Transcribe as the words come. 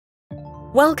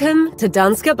Welcome to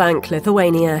Danske Bank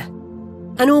Lithuania,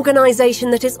 an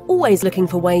organisation that is always looking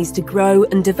for ways to grow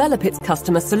and develop its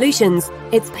customer solutions,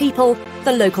 its people,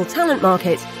 the local talent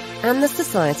market, and the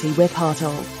society we're part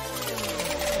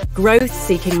of.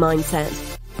 Growth-seeking mindset.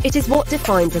 It is what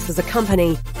defines us as a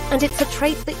company, and it's a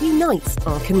trait that unites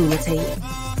our community.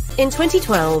 In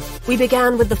 2012, we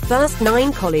began with the first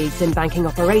 9 colleagues in banking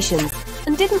operations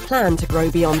and didn't plan to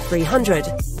grow beyond 300.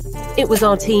 It was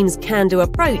our team's can-do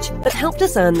approach that helped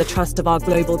us earn the trust of our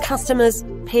global customers,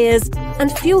 peers,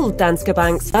 and fueled Danske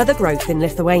Bank's further growth in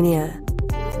Lithuania.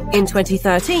 In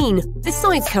 2013,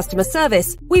 besides customer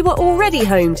service, we were already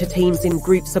home to teams in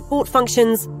group support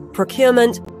functions,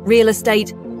 procurement, real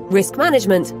estate, risk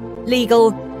management,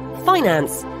 legal,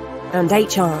 finance, and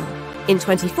HR. In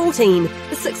 2014,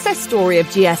 the success story of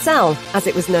GSL, as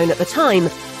it was known at the time,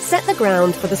 set the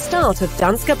ground for the start of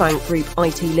Danske Bank Group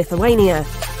IT Lithuania,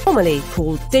 formerly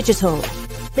called Digital.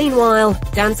 Meanwhile,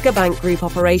 Danske Bank Group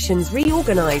operations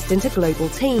reorganized into global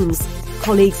teams.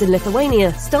 Colleagues in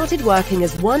Lithuania started working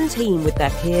as one team with their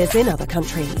peers in other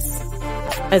countries.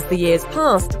 As the years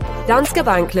passed, Danske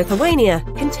Bank Lithuania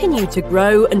continued to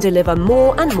grow and deliver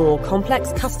more and more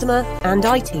complex customer and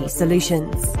IT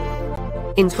solutions.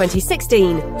 In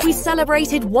 2016, we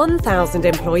celebrated 1,000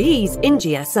 employees in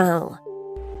GSL.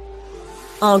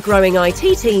 Our growing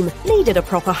IT team needed a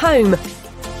proper home.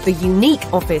 The unique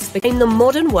office became the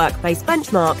modern workplace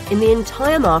benchmark in the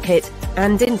entire market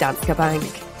and in Danske Bank.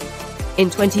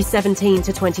 In 2017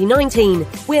 to 2019,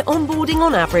 we're onboarding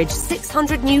on average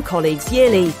 600 new colleagues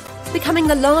yearly, becoming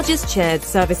the largest shared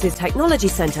services technology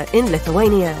centre in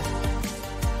Lithuania.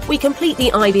 We complete the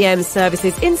IBM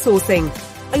services insourcing,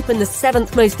 open the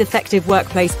 7th most effective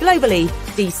workplace globally,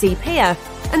 DC Peer,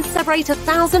 and celebrate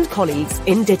 1,000 colleagues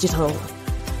in digital.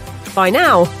 By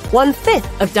now, 1/5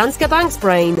 of Danske Bank's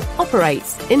brain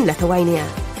operates in Lithuania.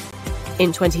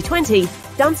 In 2020,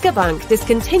 Danske Bank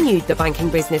discontinued the banking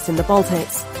business in the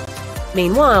Baltics.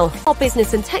 Meanwhile, our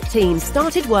business and tech teams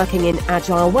started working in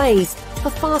agile ways for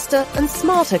faster and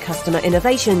smarter customer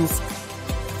innovations.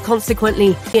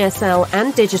 Consequently, GSL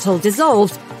and Digital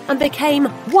dissolved and became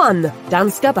one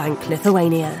Danske Bank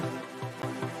Lithuania.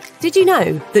 Did you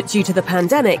know that due to the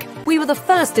pandemic, we were the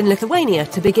first in Lithuania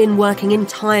to begin working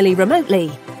entirely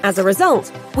remotely? As a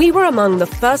result, we were among the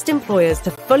first employers to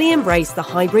fully embrace the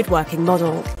hybrid working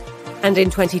model. And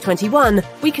in 2021,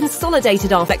 we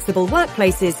consolidated our flexible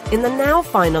workplaces in the now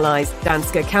finalized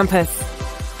Danske campus.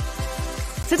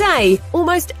 Today,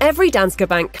 almost every Danske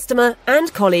Bank customer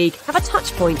and colleague have a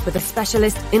touch point with a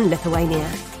specialist in Lithuania.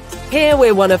 Here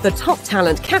we're one of the top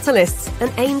talent catalysts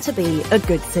and aim to be a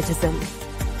good citizen.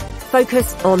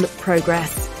 Focus on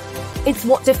progress. It's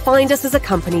what defined us as a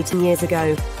company 10 years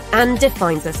ago and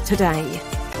defines us today.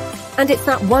 And it's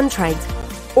that one trait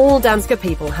all Danske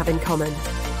people have in common.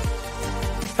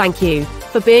 Thank you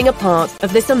for being a part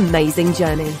of this amazing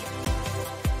journey.